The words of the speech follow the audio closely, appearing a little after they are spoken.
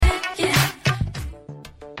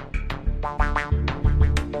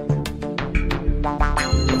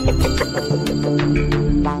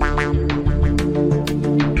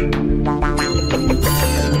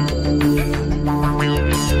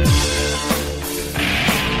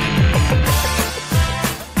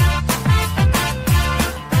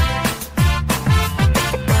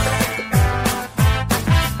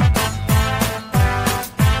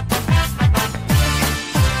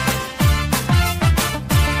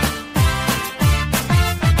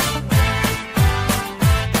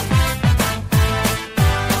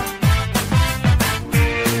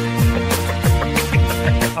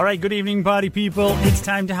Good evening, party people. It's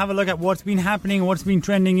time to have a look at what's been happening, what's been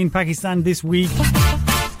trending in Pakistan this week.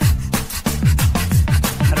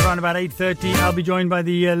 At around about 8:30, I'll be joined by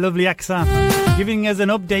the lovely Aksa, giving us an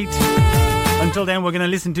update. Until then, we're going to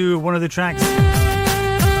listen to one of the tracks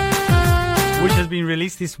which has been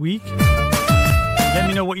released this week. Let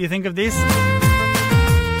me know what you think of this.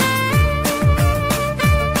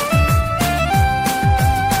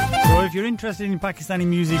 So if you're interested in Pakistani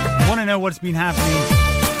music, want to know what's been happening,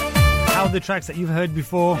 how the tracks that you've heard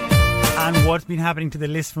before, and what's been happening to the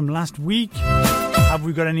list from last week. Have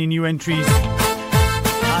we got any new entries?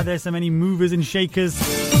 Are there so many movers and shakers?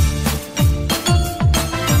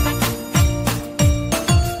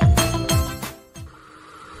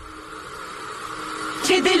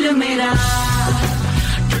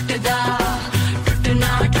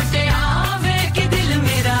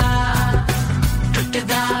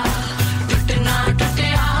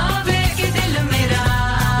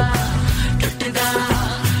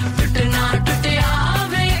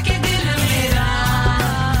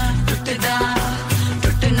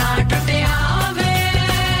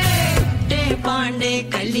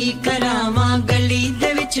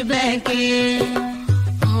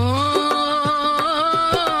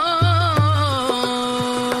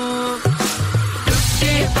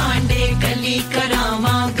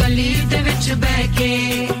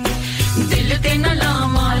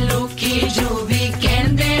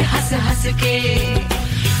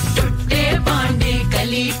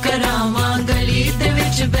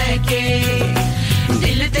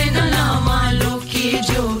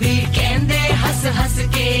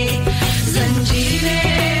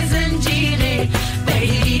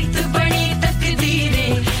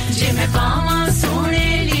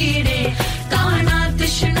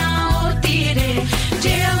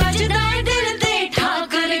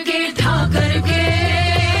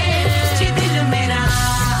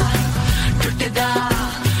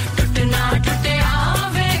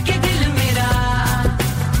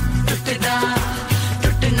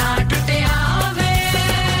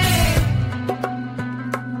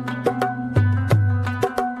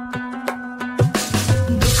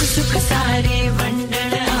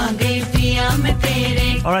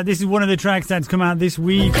 This is one of the tracks that's come out this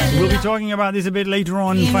week. We'll be talking about this a bit later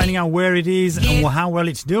on, finding out where it is and how well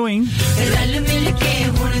it's doing.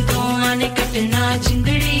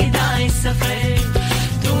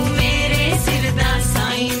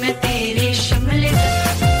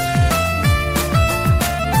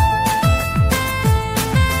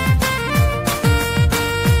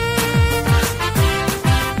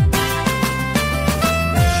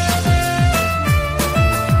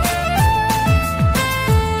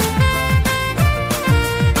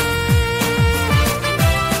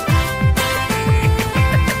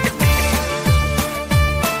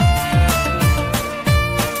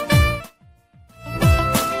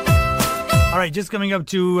 Alright, just coming up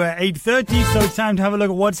to 8:30, so it's time to have a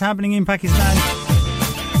look at what's happening in Pakistan.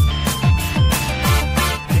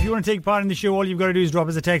 If you want to take part in the show, all you've got to do is drop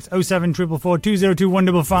us a text 07444 202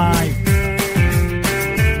 155.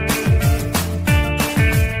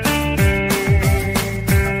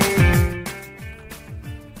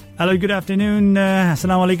 Hello, good afternoon.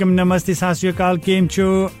 Assalamu alaikum, namaste, sat shri akal, kem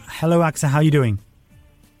cho. Hello, Aksa, how are you doing?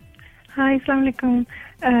 Hi, assalamu alaikum.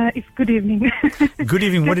 It's good evening. Good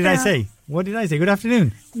evening. What did I say? What did I say? Good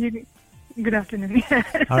afternoon. Good afternoon.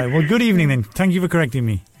 All right. Well, good evening then. Thank you for correcting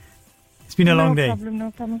me. It's been a long day.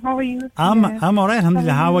 No problem. How are you? I'm all right.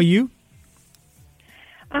 Alhamdulillah. How are you?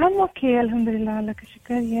 I'm okay. Alhamdulillah. Allah ka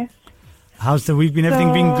shukr. Yes. How's the week been?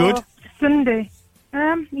 Everything been good? Sunday.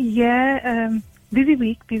 Busy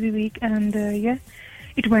week, and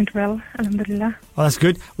it went well. Alhamdulillah. Oh, that's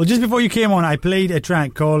good. Well, just before you came on, I played a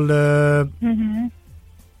track called. I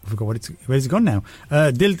forgot where's it gone now?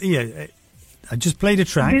 I just played a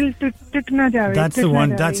track. That's the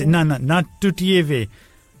one. That's it. No, not Tutiyeve.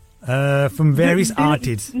 From various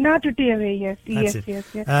artists. Not Tutiyeve, yes.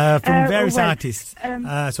 From various artists.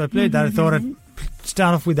 So I played that. I thought I'd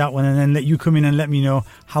start off with that one and then let you come in and let me know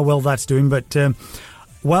how well that's doing. But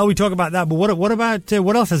while we talk about that, but what about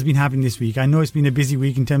what else has been happening this week? I know it's been a busy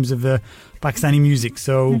week in terms of Pakistani music.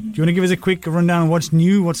 So, do you want to give us a quick rundown on what's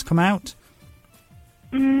new, what's come out?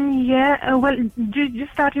 Well,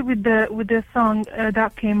 just started with the song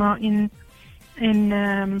that came out in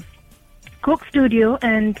Coke Studio,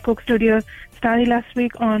 and Coke Studio started last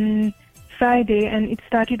week on Friday, and it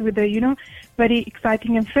started with the very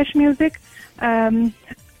exciting and fresh music,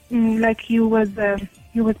 like you was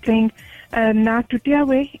playing Na Tutya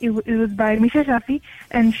Way. It was by Misha Shafi,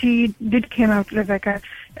 and she came out like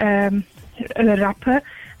a rapper,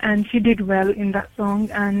 and she did well in that song.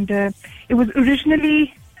 And it was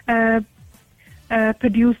originally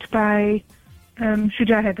produced by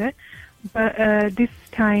Shuja Haider, but this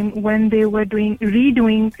time when they were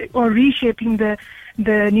redoing or reshaping the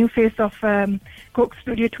new face of Coke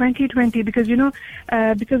Studio 2020, because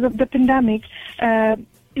because of the pandemic,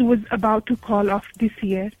 it was about to call off this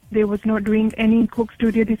year. They was not doing any Coke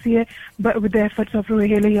Studio this year, but with the efforts of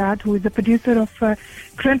Ruhail Ayad, who is the producer of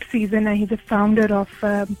current season, and he's the founder of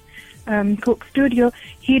Coke Studio,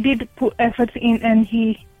 he did put efforts in, and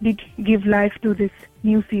he did give life to this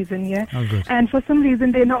new season. Oh, good. And for some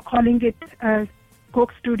reason they're not calling it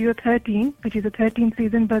Coke Studio 13, which is the 13th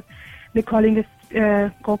season, but they're calling it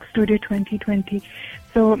Coke Studio 2020.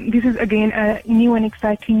 So this is again a new and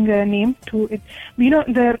exciting name to it.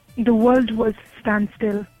 The world was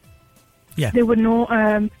standstill. Yeah. There were no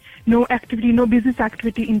activity, no business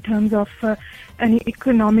activity in terms of any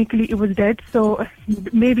economically. It was dead. So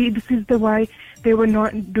maybe this is the why they were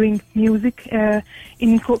not doing music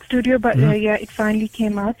in Coke Studio. But it finally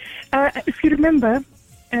came out. If you remember,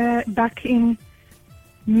 back in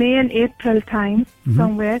May and April time,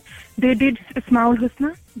 somewhere, they did Ismail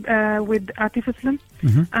Husna with Atif Aslam,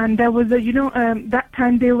 and there was that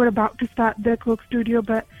time they were about to start the Coke Studio,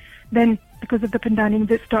 but then because of the pandemic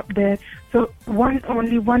they stopped there. So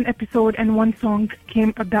only one episode and one song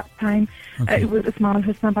came at that time. Okay. It was Ismail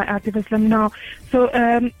Husna by Atif Aslam now. So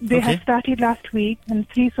they had started last week, and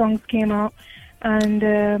 3 songs came out. And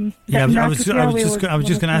I was just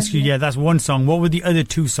going to ask you. Yeah, that's one song. What were the other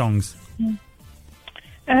 2 songs?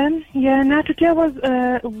 Na Tutya was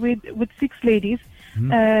with 6 ladies.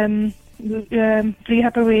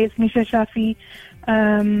 Priya Pervez, Misha Shafi,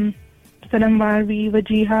 Salam Warwi,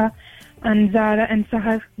 Wajiha, and Zara and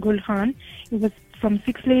Sahar Gul Khan. It was from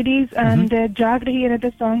 6 ladies. And Jag Rahi,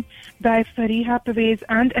 another song by Fariha Pervez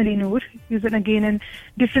and Ali Noor. It was again a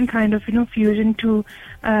different kind of fusion to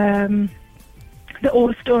the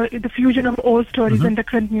old story, the fusion of old stories and the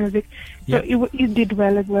current music. So it did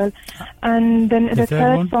well as well. And then the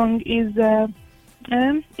third song is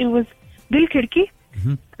it was Dil Khidki.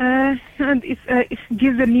 And it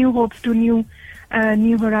gives a new hopes to new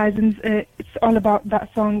horizons. It's all about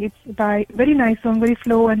that song. It's very nice song, very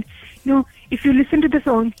slow, and if you listen to the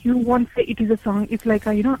song, you won't say it is a song. It's like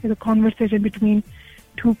it's a conversation between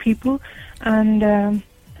 2 people, and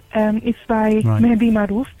it's by Mehdi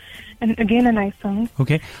Maroof. And again, a nice song.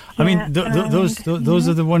 Okay, I mean those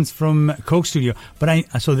are the ones from Coke Studio. But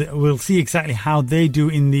we'll see exactly how they do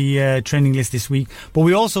in the trending list this week. But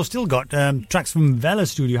we also still got tracks from Vela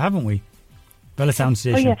Studio, haven't we? Vela Sound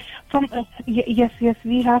Station. Yes.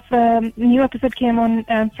 We have new episode came on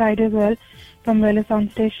Friday as well from Vela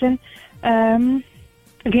Sound Station.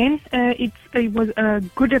 Again, it was a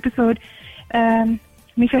good episode.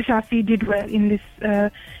 Misha Shafi did well in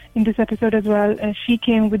this episode as well. She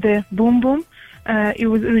came with the Boom Boom. It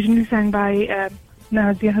was originally sung by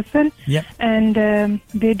Nazia Hassan. Yep. And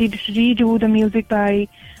they did redo the music by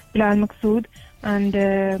Bilal Maqsood. And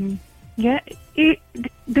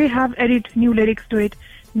they have added new lyrics to it,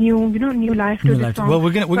 new life to the song. Well,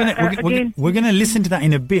 we're gonna listen to that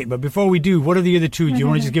in a bit. But before we do, what are the other 2? Do you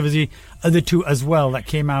want to just give us the other 2 as well that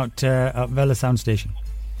came out at Vela Sound Station?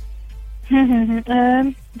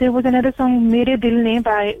 There was another song, Mere Dil Ne,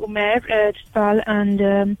 by Umair Jisal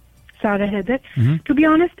and Sarah Heather. To be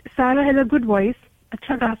honest, Sarah has a good voice.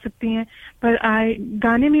 अच्छा गा सकती हैं, पर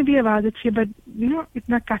गाने में भी आवाज अच्छी है, बट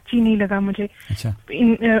इतना कैची नहीं लगा मुझे.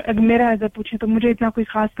 अगर मेरा अगर पूछे तो मुझे इतना कोई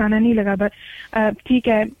खास गाना नहीं लगा, बट ठीक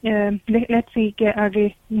है, लेट्स सी कि आगे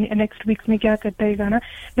नेक्स्ट वीक्स में क्या करता है गाना.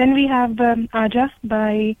 Then we have Aaja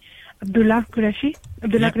by Abdullah Qureshi.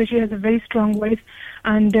 Abdullah Qureshi has a very strong voice,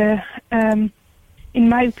 and in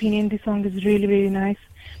my opinion, this song is really, really nice.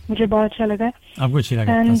 मुझे बहुत अच्छा लगा. आपको अच्छी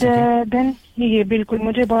लगा? And then ये बिल्कुल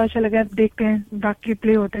मुझे बहुत अच्छा लगा. देखते हैं बाकी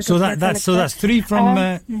play होता है. So that's 3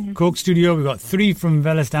 from Coke Studio. We've got 3 from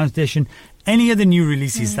Vela Sound Station. Any other new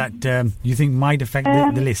releases that you think might affect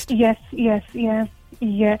the list? Yes, yeah.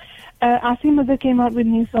 Yeah. Asim Mazhar came out with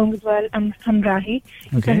new song as well, Hamrahi.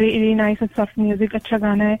 It's a really nice and soft music, acha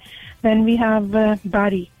gana hai. Then we have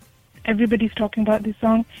Bari. Everybody's talking about this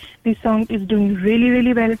song. This song is doing really,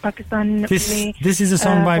 really well. Pakistan. This is a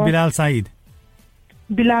song by Bilal Saeed.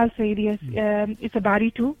 Bilal Saeed, yes. It's a Bari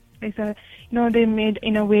too. It's a, they made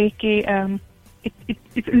in a way ke,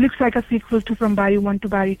 it looks like a sequel to From Bari 1 to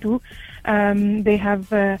Bari 2. They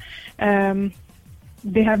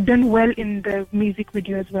have done well in the music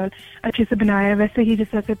video as well. अच्छे से बनाया है वैसे ही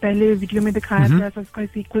जैसे से पहले video में दिखाया था ऐसा उसका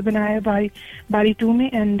sequel बनाया है Bari 2 में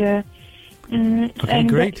and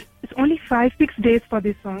great. It's only 5-6 days for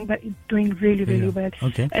this song, but it's doing really, really well.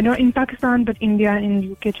 Okay. I know in Pakistan, but India and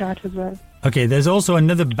UK charts as well. Okay, there's also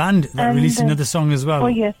another band that released another song as well. Oh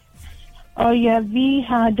yes. Oh yeah, we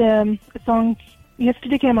had a song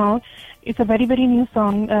yesterday came out. It's a very, very new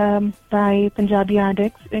song by Punjabi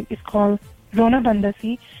Adex. It's called Rona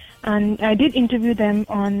Bandasi, and I did interview them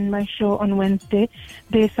on my show on Wednesday.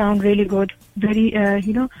 They sound really good, very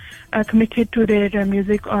committed to their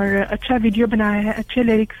music. और अच्छा video बनाया है, अच्छे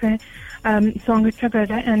lyrics हैं, song अच्छा कर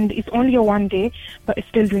रहा है, and it's only a 1 day, but it's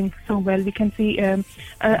still doing so well. We can see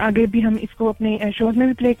आगे भी हम इसको अपने shows में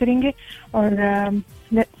भी play करेंगे और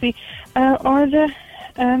let's see और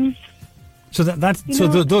So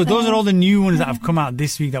those are all the new ones that have come out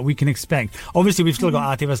this week that we can expect. Obviously, we've still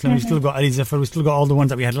got Atif Aslam, we've still got Ali Zafar, we've still got all the ones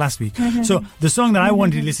that we had last week. So the song that I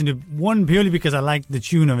wanted to listen to, one purely because I like the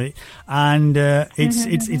tune of it, and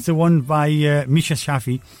it's the one by Misha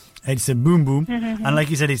Shafi. It's a Boom Boom, and like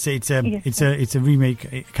you said, it's a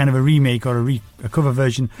remake, kind of a remake or a cover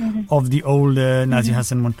version of the old Nazi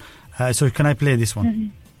Hassan one. So can I play this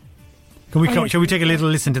one? Shall we take a little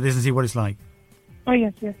listen to this and see what it's like? Oh,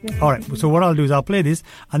 yes. All right, so what I'll do is I'll play this,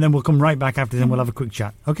 and then we'll come right back after this and we'll have a quick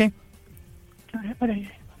chat, okay? All right.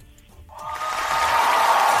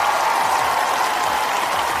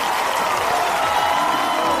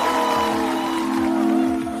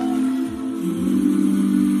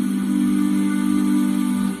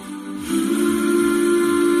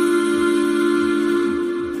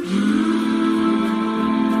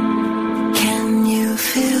 Can you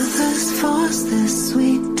feel this force, this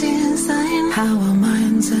sweet design? How our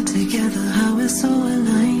minds are together, how we're so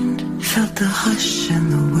aligned. Felt the hush in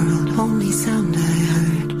the world, only sound I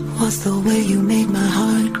heard was the way you made my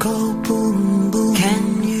heart go boom, boom.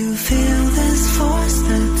 Can you feel this force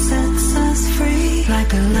that sets us free?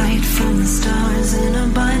 Like a light from the stars in a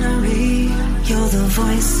binary. You're the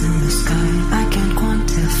voice in the sky, I can't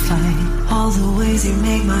quantify all the ways you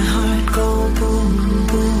make my heart go boom, boom,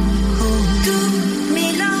 boom.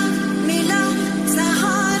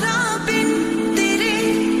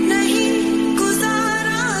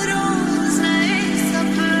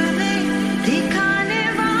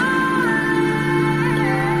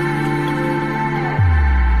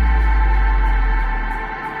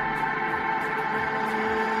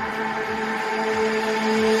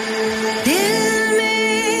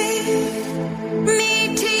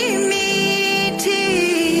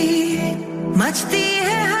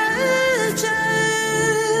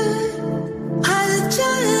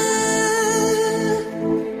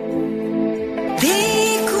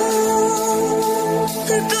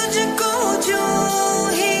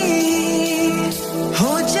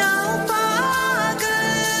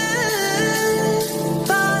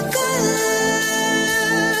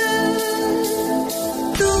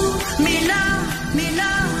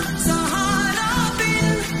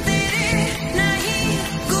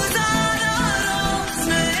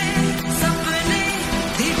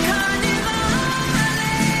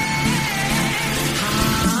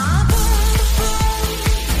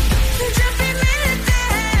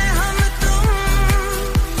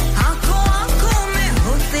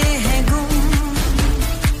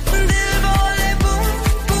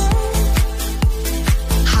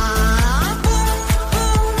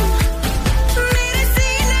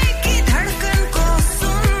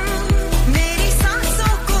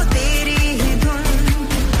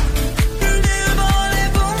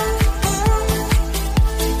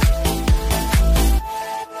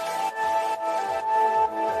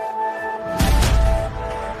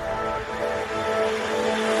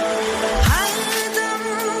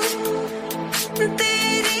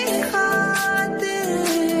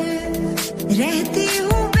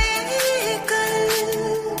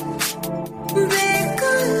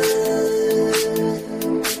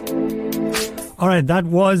 All right, that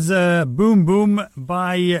was Boom Boom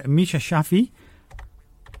by Misha Shafi.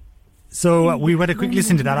 So we had a quick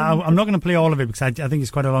listen to that. I'm not going to play all of it because I think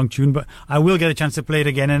it's quite a long tune, but I will get a chance to play it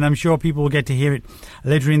again, and I'm sure people will get to hear it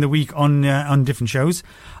later in the week on different shows.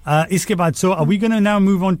 Iske baad, so are we going to now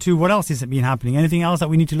move on to what else has been happening? Anything else that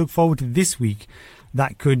we need to look forward to this week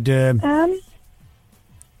that could...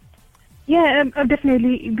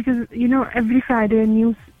 definitely, because, every Friday a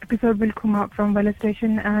new episode will come out from Vela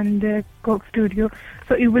Station and Coke Studio,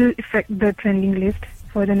 so it will affect the trending list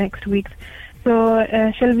for the next weeks. So,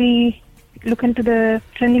 shall we look into the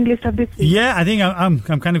trending list of this week? Yeah, I think I'm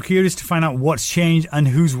kind of curious to find out what's changed and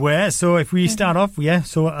who's where. So if we start off,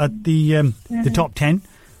 so at the top 10,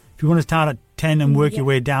 if you want to start at 10 and work your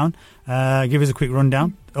way down, give us a quick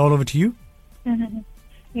rundown. All over to you.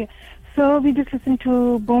 Yeah. So we just listened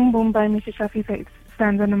to Boom Boom by Misha Shafi. It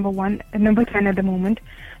stands on number 10 at the moment.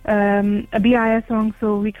 A BIA song,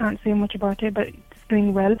 so we can't say much about it, but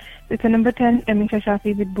doing well. It's a number 10, Misha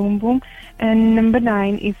Shafi with Boom Boom, and number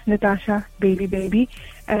 9 is Natasha, Baby Baby.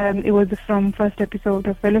 It was from first episode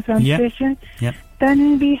of Vela Station. Yep.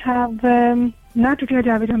 Then we have Na Tutiya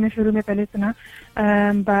Jaave Jo Humne Shuru Mein Pehle Suna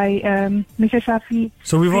by Misha Shafi.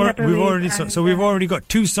 So we've already got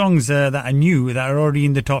 2 songs that are new that are already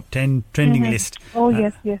in the top 10 trending list. Oh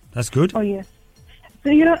yes. That's good. Oh yes. So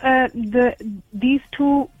these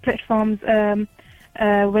 2 platforms,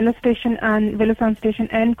 Vela Station and Vela Sound Station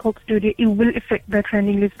and Coke Studio, it will affect the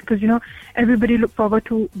trending list because everybody look forward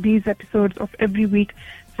to these episodes of every week.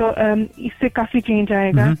 So इससे काफी change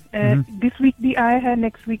आएगा. This week भी आया है,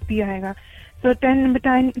 next week भी आएगा. So number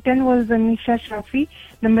 10 was Misha Shafi,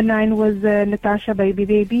 number 9 was Natasha, Baby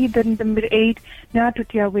Baby, then number 8 Na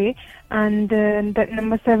Tutiya Way, and that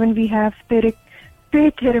number 7 we have Tere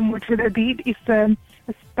Mujhe Beat. It's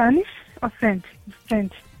Spanish or French?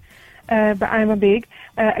 French. But I'm a big,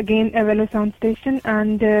 again, a Vela Sound Station,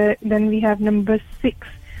 and then we have number 6,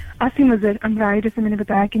 Asim Azhar, Amrahi, जैसे मैंने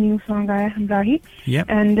बताया कि new song आया है Amrahi. Yep.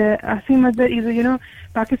 And Asim Azhar is,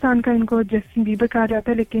 Pakistan का इनको Justin Bieber कहा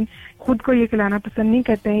जाता है, लेकिन खुद को ये कहलाना पसंद नहीं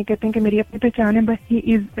करते हैं. कहते हैं कि मेरी अपनी पहचान है, but he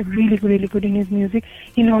is really good in his music.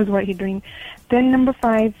 He knows what he's doing. Then number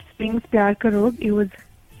 5, Springs Pyar Ka Rog. It was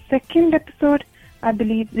second episode, I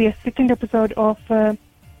believe, the second episode of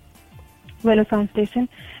Vela Sound Station,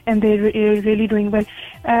 and they're really doing well.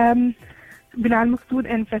 Bilal Maqsood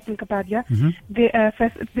and Faisal Kapadia.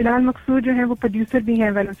 Bilal Maqsood जो है वो producer भी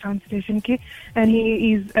हैं Vela Sound Station के, and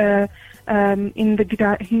he is in the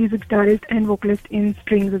guitar. He is a guitarist and vocalist in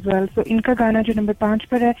strings as well. So इनका गाना जो number 5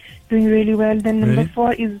 पर है, doing really well. Then number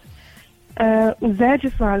 4 is Uzair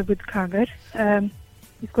Jaswal with Khagar.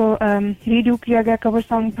 इसको redo किया गया cover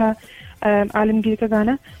song था आलमगीर का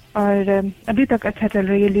गाना, और अभी तक अच्छा चल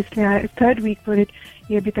रही है, लिस्ट में आया, थर्ड वीक पर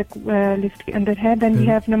ये अभी तक लिस्ट के अंदर है. Then we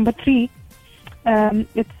have number 3.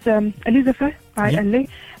 It's Ali Zafar by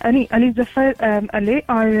Ali Zafar Ali,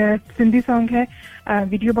 और सिंधी सॉन्ग है.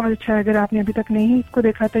 वीडियो बहुत अच्छा है, अगर आपने अभी तक नहीं इसको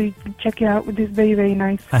देखा तो check it out. It is very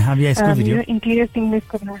nice. I have, yes, good video. Interior scene में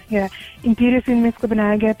इसको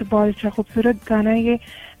बनाया गया, तो बहुत अच्छा खूबसूरत गाना है ये.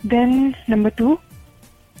 Then number 2.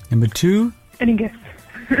 Any guess?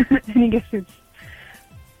 Any guesses?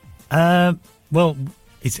 Well,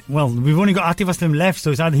 we've only got Atif Aslam left,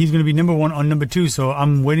 so it's either he's going to be number 1 or number 2. So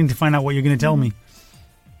I'm waiting to find out what you're going to tell me.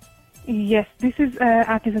 Yes, this is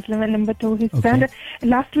Atif Aslam at number 2. His standard.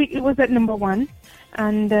 Last week it was at number 1,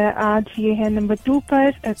 and aaj ye hai number 2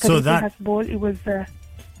 par. So that ball, it was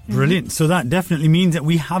brilliant. So that definitely means that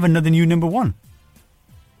we have another new number 1.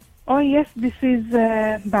 Oh yes, this is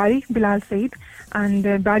Bari Bilal Said,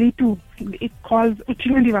 and Bari 2. It calls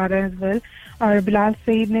Uchina Diwara as well. Or Bilal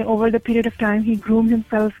Said ne, over the period of time, he groomed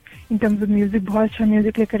himself in terms of music. बहुत अच्छा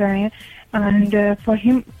music लेकर आए हैं. And for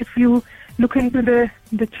him, if you look into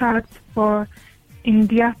the charts for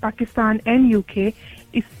India, Pakistan and UK,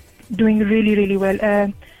 it's doing really well.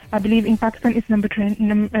 I believe in Pakistan it's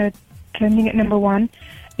trending at number 1.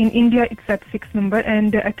 In India it's at 6th number,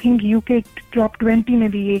 and I think UK top 20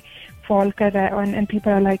 maybe ye fall kar raha hai, and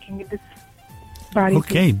people are liking this.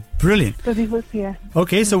 Okay, brilliant. So this was, yeah.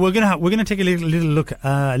 Okay, so we're gonna take a little look,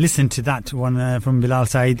 listen to that one from Bilal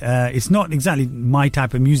Said. It's not exactly my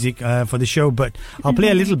type of music for the show, but I'll play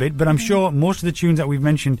a little bit. But I'm sure most of the tunes that we've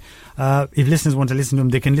mentioned, if listeners want to listen to them,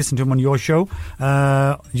 they can listen to them on your show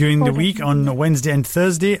during the week on Wednesday and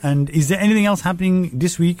Thursday. And is there anything else happening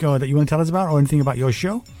this week or that you want to tell us about, or anything about your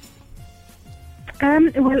show?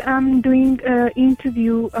 Well, I'm doing an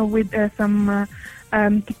interview with some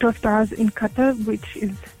TikTok stars in Qatar, which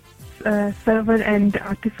is Sarwar and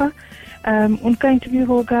Atifa. Unka interview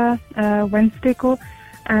hoga Wednesday ko,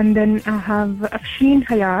 and then I have Afshin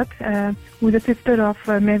Hayat, who is the sister of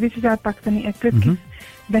Mehwish Shahzad, Pakistani actress.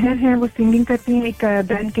 बहन है, वो singing करती हैं, एक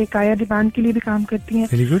band के काया डिबान के लिए भी काम करती हैं.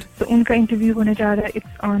 Very good. तो उनका इंटरव्यू होने जा रहा है.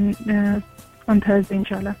 It's on Thursday,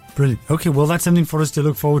 inshallah. Brilliant. Okay, well, that's something for us to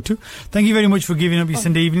look forward to. Thank you very much for giving up your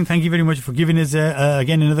Sunday evening. Thank you very much for giving us,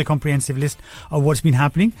 again, another comprehensive list of what's been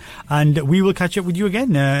happening. And we will catch up with you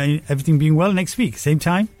again, everything being well, next week, same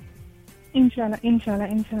time. Inshallah,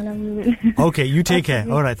 we will. Okay, you take care.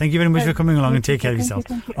 All right, thank you very much for coming along and take care of yourself.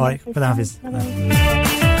 Thank you. All right, Khuda Hafiz.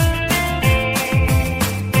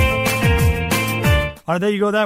 All right, there you go.